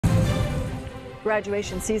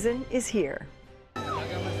Graduation season is here.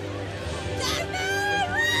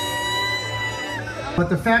 But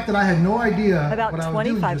the fact that I had no idea About what I was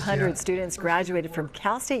doing just 2,500 yet. students graduated from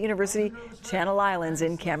Cal State University Channel Islands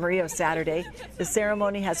in Camarillo Saturday. The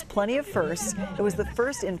ceremony has plenty of firsts. It was the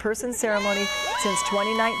first in-person ceremony since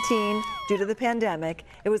 2019 due to the pandemic.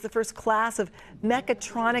 It was the first class of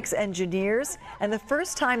mechatronics engineers and the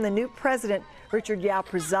first time the new president, Richard Yao,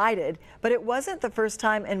 presided. But it wasn't the first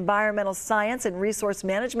time environmental science and resource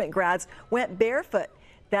management grads went barefoot.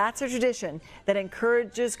 That's a tradition that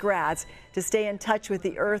encourages grads to stay in touch with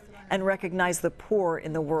the earth and recognize the poor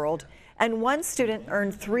in the world. And one student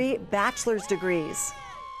earned 3 bachelor's degrees.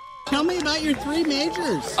 Tell me about your 3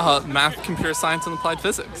 majors. Math, computer science, and applied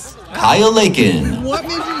physics. Kyle Lakin. What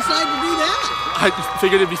made you decide to do that? I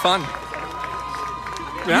figured it'd be fun.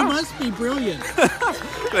 Yeah. You must be brilliant.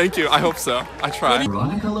 Thank you. I hope so. I try.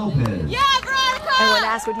 Veronica Lopez. Yeah, Veronica! And when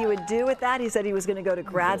asked what he would do with that, he said he was going to go to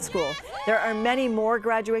grad school. There are many more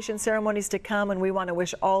graduation ceremonies to come, and we want to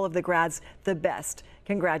wish all of the grads the best.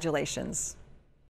 Congratulations.